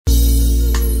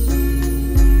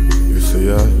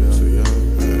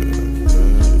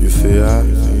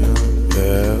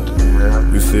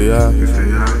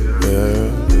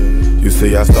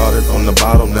See, I started from the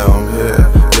bottom, now I'm here.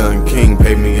 Young king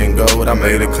paid me in gold, I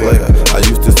made it clear. I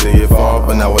used to see it far,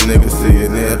 but now a nigga see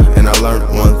it near. And I learned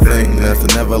one thing, that's to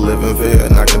never live in fear.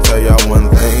 And I can tell y'all one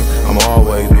thing, I'ma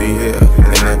always be here.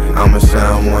 And then I'ma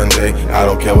shine one day, I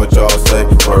don't care what y'all say.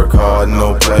 Work hard,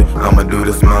 no play, I'ma do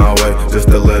this my way. Just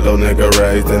a little nigga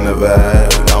raised in the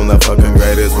bag. I'm the fucking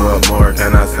greatest, what more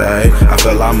can I say? I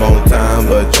feel I'm on time,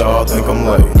 but y'all think I'm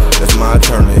late. It's my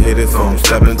turn to hit it, so I'm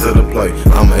stepping to the plate.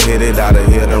 I'ma hit it out of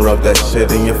here and rub that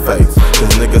shit in your face.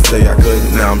 Cause niggas say I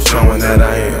couldn't, now I'm showing that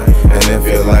I am. And if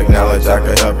you like knowledge, I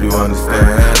can help you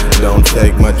understand. It don't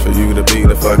take much for you to be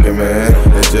the fucking man.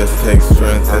 It just takes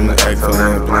strength and an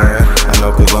excellent plan. I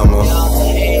know cause I'm a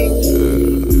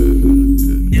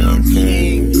young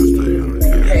king.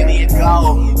 Pay me in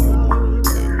gold.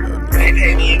 Pay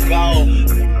me in gold.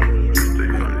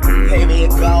 Pay me in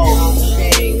gold.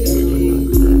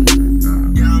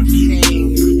 Young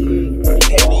king.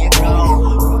 Pay me in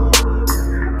gold.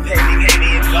 Pay me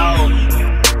in gold.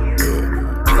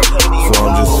 So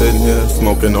I'm just sitting here,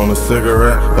 smoking on a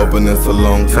cigarette, hoping it's a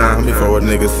long time before a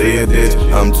nigga see a ditch.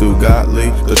 I'm too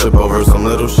godly to trip over some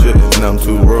little shit, and I'm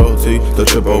too royalty to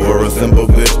trip over a simple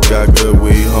bitch. Got good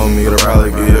weed, homie, to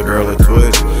probably give your girl a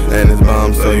twitch. And it's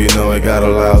bomb, so you know it got a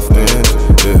loud stench.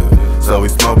 Yeah. So we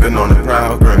smoking on the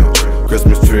proud grinch.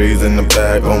 Christmas trees in the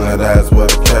bag, on that ass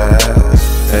with a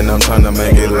cash. And I'm trying to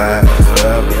make it last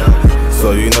forever.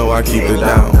 So you know I keep it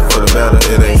down, for the better.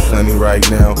 It ain't sunny right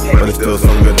now, but it's still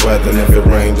some good weather. And if it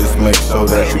rains, just make sure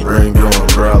that you bring your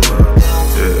umbrella,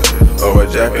 yeah, or a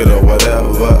jacket or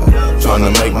whatever.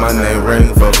 Tryna make my name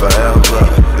ring for forever.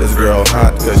 This girl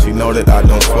hot, cause she know that I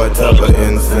don't sweat her. But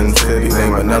in Sin City,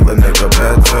 name another nigga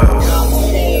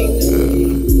better.